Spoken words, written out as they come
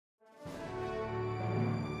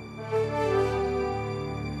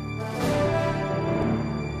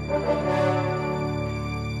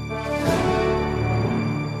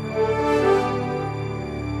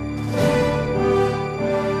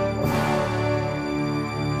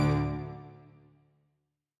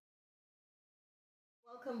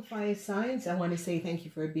Welcome, fire signs. I want to say thank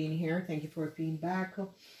you for being here. Thank you for being back.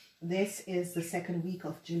 This is the second week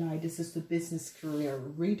of July. This is the business career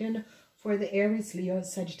reading for the Aries, Leo,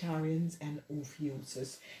 Sagittarians, and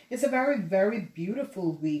Ophiuchus. It's a very, very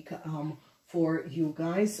beautiful week for you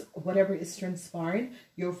guys. Whatever is transpiring,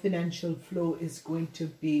 your financial flow is going to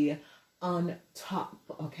be on top,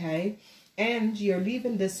 okay? And you're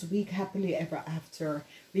leaving this week happily ever after,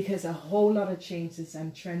 because a whole lot of changes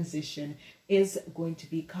and transition is going to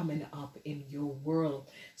be coming up in your world.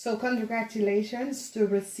 So congratulations to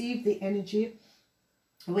receive the energy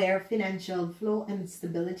where financial flow and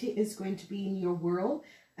stability is going to be in your world.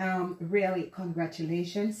 Really,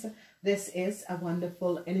 congratulations. This is a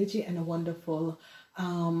wonderful energy and a wonderful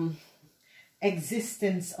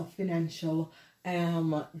existence of financial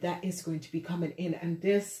that is going to be coming in. And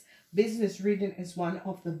this business reading is one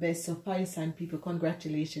of the best. So fire sign people,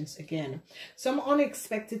 congratulations again. Some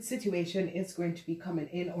unexpected situation is going to be coming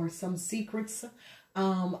in, or some secrets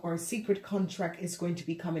or secret contract is going to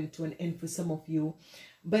be coming to an end for some of you.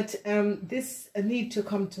 But this need to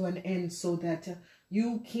come to an end so that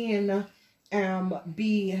you can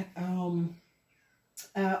be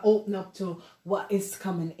open up to what is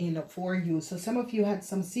coming in for you. So some of you had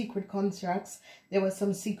some secret contracts. There were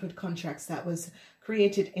some secret contracts that was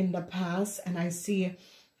created in the past, and I see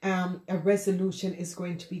a resolution is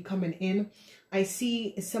going to be coming in. I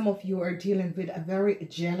see some of you are dealing with a very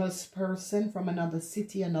jealous person from another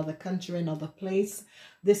city, another country, another place.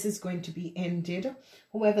 This is going to be ended.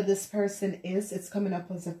 Whoever this person is, it's coming up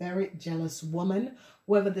as a very jealous woman.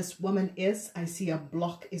 Whoever this woman is, I see a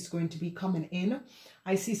block is going to be coming in.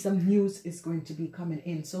 I see some news is going to be coming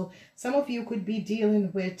in. So some of you could be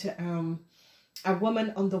dealing with a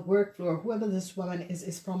woman on the work floor. Whoever this woman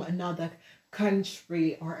is from another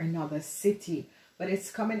country or another city. But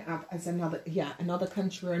it's coming up as another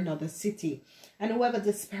country or another city. And whoever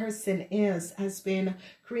this person is has been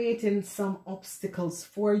creating some obstacles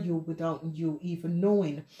for you without you even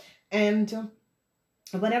knowing. And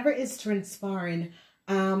whatever is transpiring,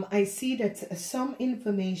 I see that some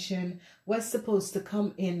information was supposed to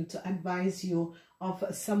come in to advise you of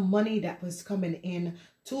some money that was coming in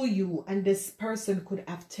to you, and this person could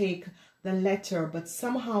have taken the letter, but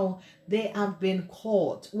somehow they have been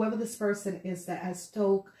caught. Whoever this person is that has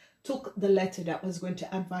took the letter that was going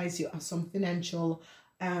to advise you of some financial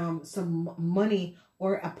some money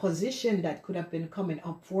or a position that could have been coming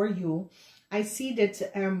up for you, I see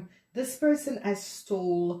that this person has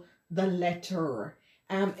stole the letter.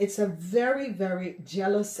 It's a very, very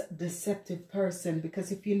jealous, deceptive person,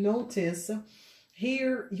 because if you notice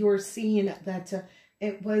here, you're seeing that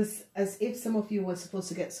it was as if some of you were supposed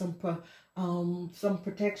to get some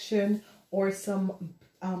protection or some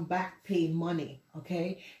back pay money.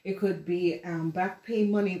 Okay, it could be back pay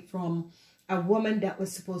money from a woman that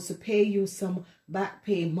was supposed to pay you some back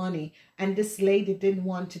pay money, and this lady didn't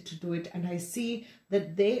want to do it. And I see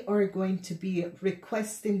that they are going to be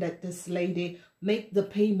requesting that this lady make the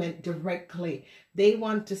payment directly. They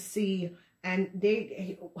want to see, and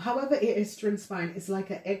they, however it is transpiring, it's like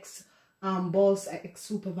an boss,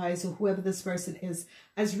 ex-supervisor, whoever this person is,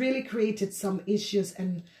 has really created some issues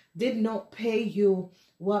and did not pay you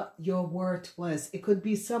what your worth was. It could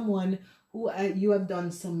be someone who you have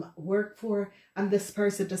done some work for, and this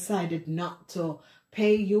person decided not to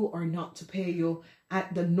pay you or not to pay you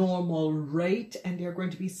at the normal rate, and they're going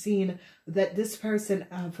to be seeing that this person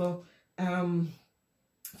have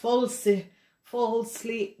falsely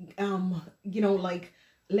you know, like,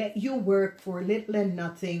 let you work for little and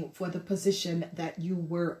nothing for the position that you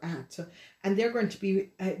were at. And they're going to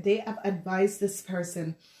be, they have advised this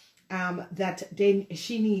person that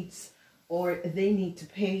she needs or they need to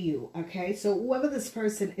pay you. Okay, so whoever this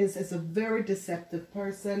person is a very deceptive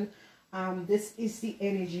person. This is the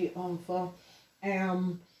energy of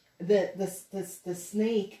the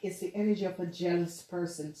snake is the energy of a jealous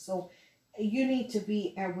person. So you need to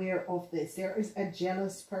be aware of this. There is a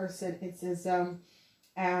jealous person. It says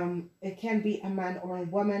it can be a man or a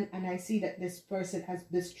woman, and I see that this person has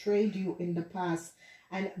betrayed you in the past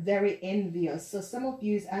and very envious. So some of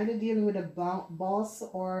you is either dealing with a boss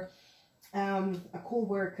or a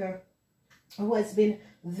co-worker who has been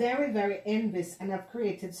very, very envious and have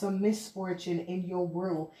created some misfortune in your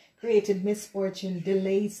world, created misfortune,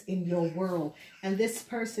 delays in your world. And this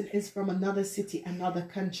person is from another city, another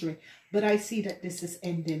country. But I see that this is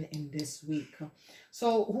ending in this week.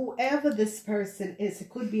 So whoever this person is, it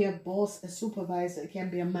could be a boss, a supervisor, it can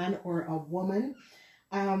be a man or a woman.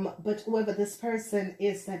 But whoever this person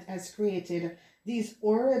is that has created these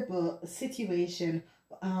horrible situation,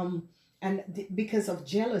 and because of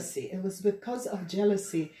jealousy, it was because of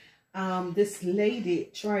jealousy this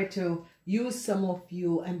lady tried to use some of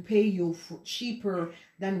you and pay you cheaper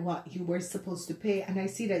than what you were supposed to pay. And I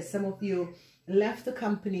see that some of you left the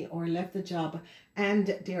company or left the job,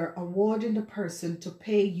 and they're awarding the person to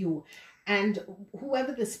pay you. And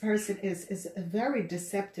whoever this person is very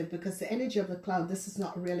deceptive, because the energy of the cloud, this is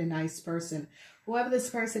not a really nice person. Whoever this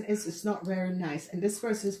person is not very nice. And this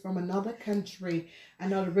person is from another country,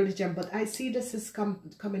 another religion. But I see this is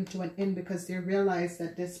coming to an end, because they realize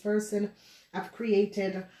that this person have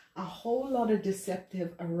created a whole lot of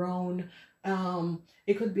deceptive around.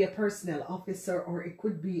 It could be a personnel officer, or it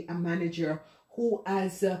could be a manager who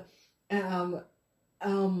has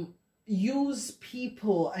use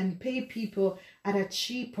people and pay people at a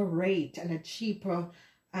cheaper rate and a cheaper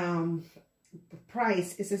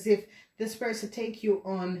price. It's as if this person take you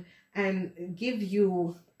on and give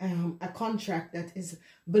you a contract that is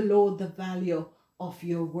below the value of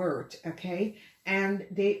your worth, okay? And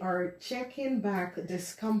they are checking back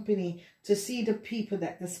this company to see the people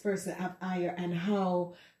that this person have hired and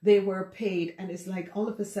how they were paid. And it's like all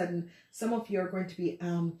of a sudden, some of you are going to be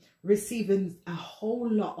receiving a whole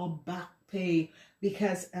lot of back pay,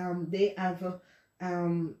 because they have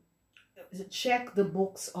checked the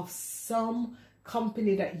books of some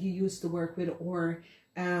company that you used to work with, or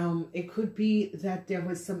it could be that there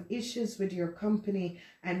was some issues with your company,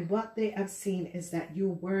 and what they have seen is that you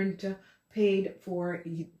weren't paid for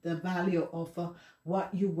the value of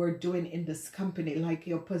what you were doing in this company, like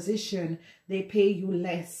your position. They pay you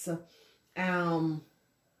less, and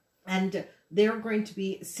they're going to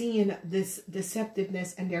be seeing this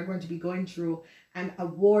deceptiveness, and they're going to be going through and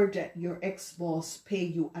award that your ex-boss pay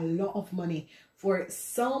you a lot of money for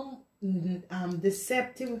some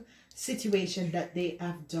deceptive situation that they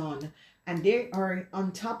have done. And they are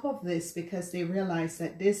on top of this because they realize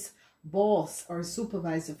that this boss or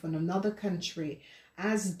supervisor from another country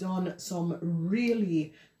has done some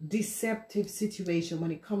really deceptive situation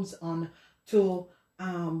when it comes on to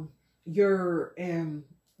your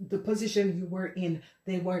the position you were in.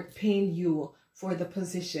 They weren't paying you for the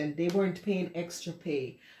position. They weren't paying extra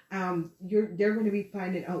pay. They're going to be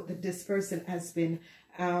finding out that this person has been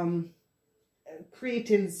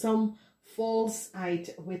creating some false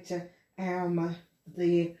height with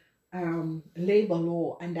the labor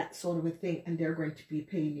law and that sort of a thing, and they're going to be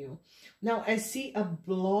paying you. Now I see a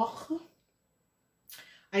block.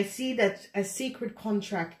 I see that a secret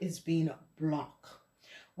contract is being blocked.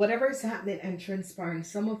 Whatever is happening and transpiring,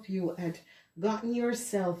 some of you had gotten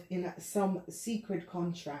yourself in some secret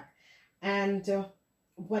contract, and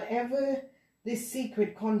whatever this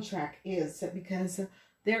secret contract is, because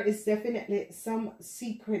there is definitely some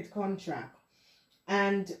secret contract,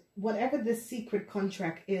 and whatever this secret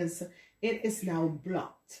contract is, it is now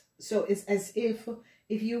blocked. So it's as if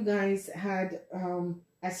you guys had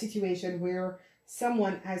a situation where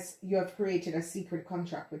someone you have created a secret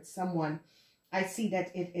contract with someone. I see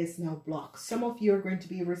that it is now blocked. Some of you are going to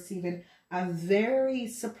be receiving a very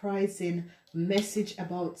surprising message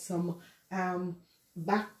about some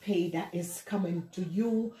back pay that is coming to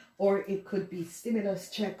you, or it could be stimulus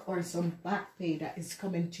check or some back pay that is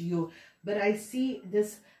coming to you. But I see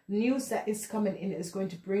this news that is coming in is going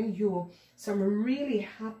to bring you some really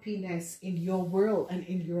happiness in your world and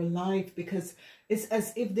in your life, because it's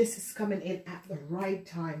as if this is coming in at the right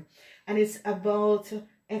time, and it's about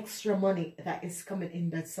extra money that is coming in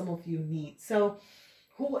that some of you need. So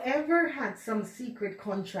whoever had some secret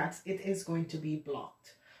contracts, it is going to be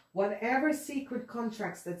blocked. Whatever secret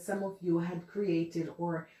contracts that some of you had created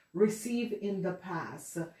or received in the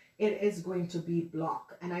past, it is going to be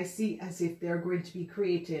blocked. And I see as if they're going to be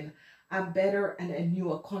creating a better and a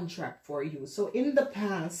newer contract for you. So in the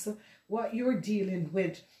past, what you're dealing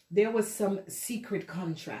with, there was some secret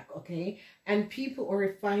contract, okay? And people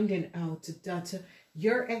are finding out that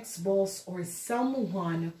your ex-boss or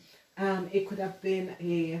someone, it could have been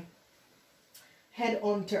a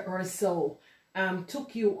headhunter or so,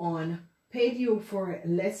 took you on, paid you for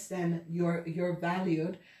less than you're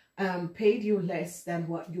valued, paid you less than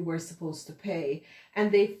what you were supposed to pay.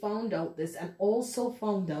 And they found out this, and also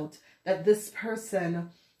found out that this person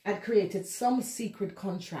had created some secret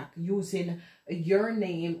contract using your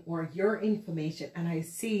name or your information. And I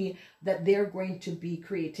see that they're going to be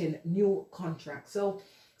creating new contracts. So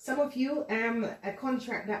some of you, a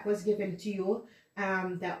contract that was given to you,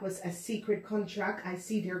 that was a secret contract, I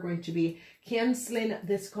see they're going to be canceling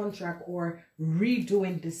this contract or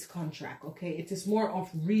redoing this contract, okay? It is more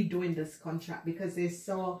of redoing this contract, because they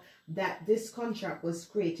saw that this contract was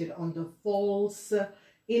created on the false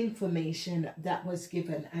information that was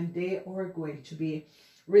given, and they are going to be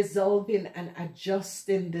resolving and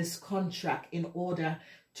adjusting this contract in order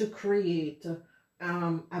to create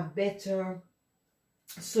a better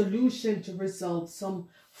solution to resolve some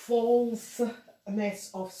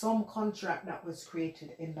falseness of some contract that was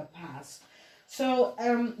created in the past. So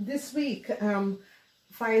this week,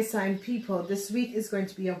 fire sign people, this week is going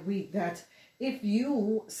to be a week that if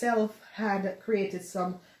you self had created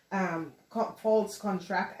some false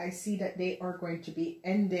contract, I see that they are going to be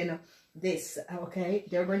ending this. Okay,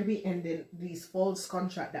 they're going to be ending these false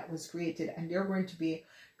contract that was created, and they're going to be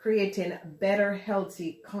creating better,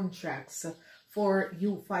 healthy contracts for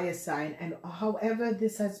you, fire sign. And however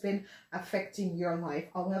this has been affecting your life,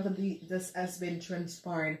 however this has been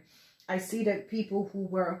transpiring, I see that people who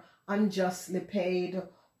were unjustly paid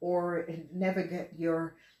or never get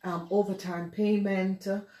your overtime payment,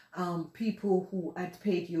 people who had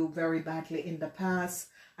paid you very badly in the past,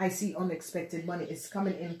 I see unexpected money is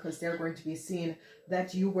coming in because they're going to be seeing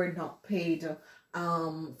that you were not paid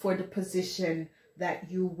for the position that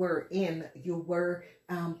you were in. You were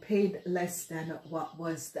paid less than what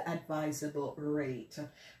was the advisable rate.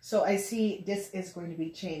 So I see this is going to be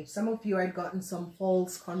changed. Some of you had gotten some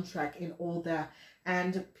false contract in order,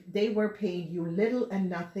 and they were paying you little and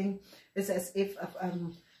nothing. It's as if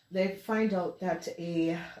they find out that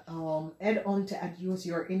a headhunter had used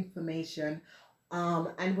your information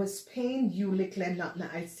and was paying you little and nothing.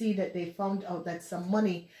 I see that they found out that some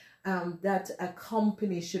money that a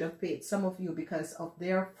company should have paid some of you because of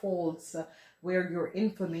their faults, where your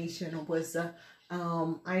information was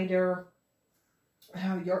either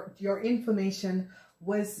your information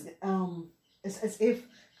was it's as if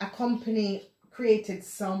a company created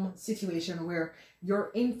some situation where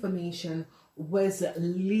your information was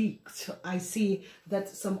leaked. I see that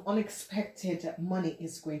some unexpected money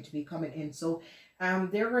is going to be coming in. So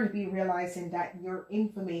they're going to be realizing that your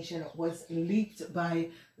information was leaked by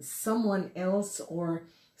someone else, or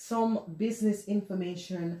some business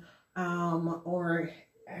information, or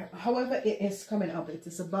however it is coming up. It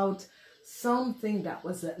is about something that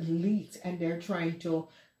was leaked, and they're trying to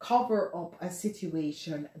cover up a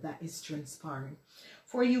situation that is transpiring.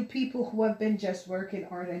 For you people who have been just working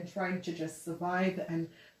hard and trying to just survive and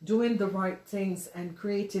doing the right things and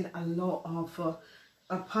creating a lot of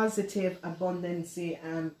a positive abundance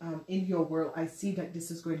in your world, I see that this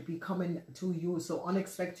is going to be coming to you so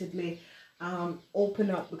unexpectedly. Open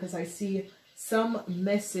up, because I see some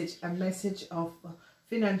message, a message of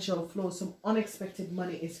financial flow. Some unexpected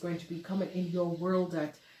money is going to be coming in your world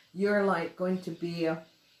that you're like going to be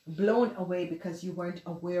blown away because you weren't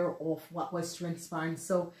aware of what was transpiring.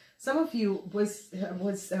 So some of you was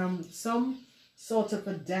some sort of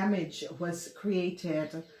a damage was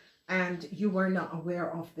created and you were not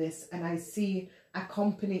aware of this, and I see a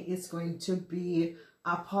company is going to be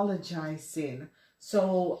apologizing.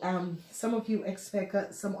 So some of you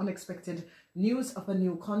expect some unexpected news of a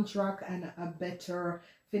new contract and a better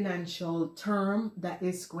financial term that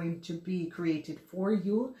is going to be created for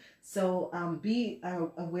you. So be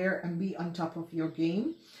aware and be on top of your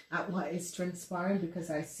game at what is transpiring, because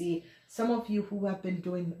I see some of you who have been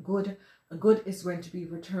doing good is going to be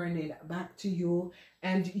returning back to you,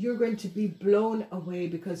 and you're going to be blown away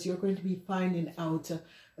because you're going to be finding out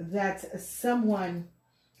that some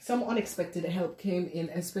unexpected help came in,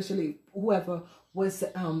 especially whoever was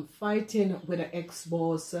fighting with an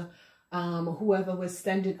ex-boss, whoever was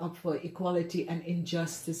standing up for equality and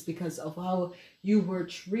injustice because of how you were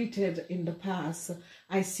treated in the past.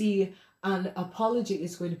 I see an apology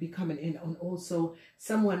is going to be coming in, and also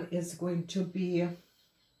someone is going to be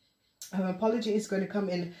an apology is going to come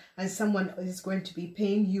in, and someone is going to be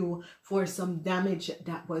paying you for some damage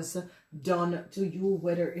that was done to you,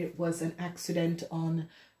 whether it was an accident on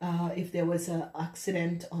if there was an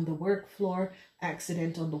accident on the work floor,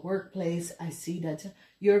 accident on the workplace. I see that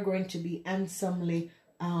you're going to be handsomely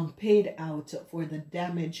paid out for the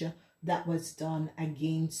damage that was done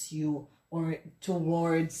against you or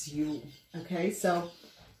towards you. Okay, so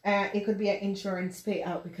it could be an insurance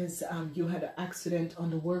payout because you had an accident on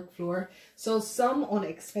the work floor. So some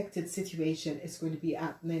unexpected situation is going to be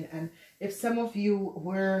happening. And if some of you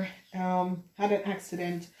were had an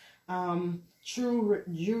accident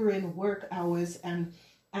during work hours, and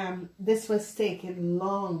this was taking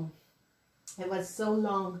long, it was so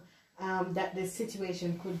long that the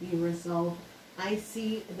situation could be resolved, I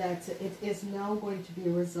see that it is now going to be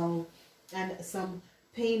resolved, and some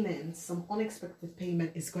payment, some unexpected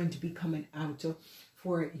payment is going to be coming out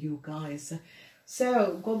for you guys.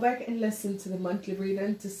 So go back and listen to the monthly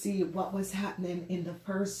reading to see what was happening in the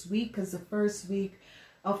first week, because the first week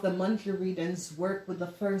of the monthly readings work with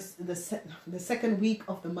the second week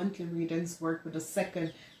of the monthly readings work with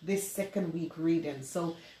this second week reading.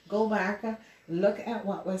 So go back, look at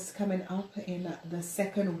what was coming up in the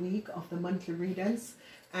second week of the monthly readings,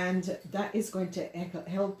 and that is going to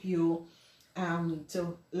help you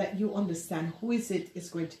to let you understand who is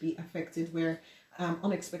going to be affected, where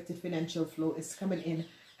unexpected financial flow is coming in.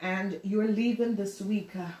 And you're leaving this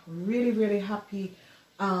week really, really happy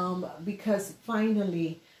because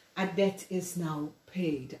finally a debt is now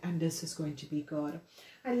paid, and this is going to be good.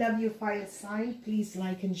 I love you, fire sign. Please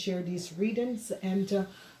like and share these readings, and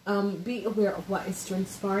be aware of what is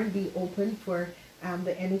transpiring. Be open for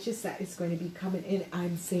the energies that is going to be coming in.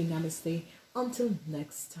 I'm saying namaste until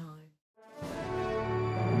next time.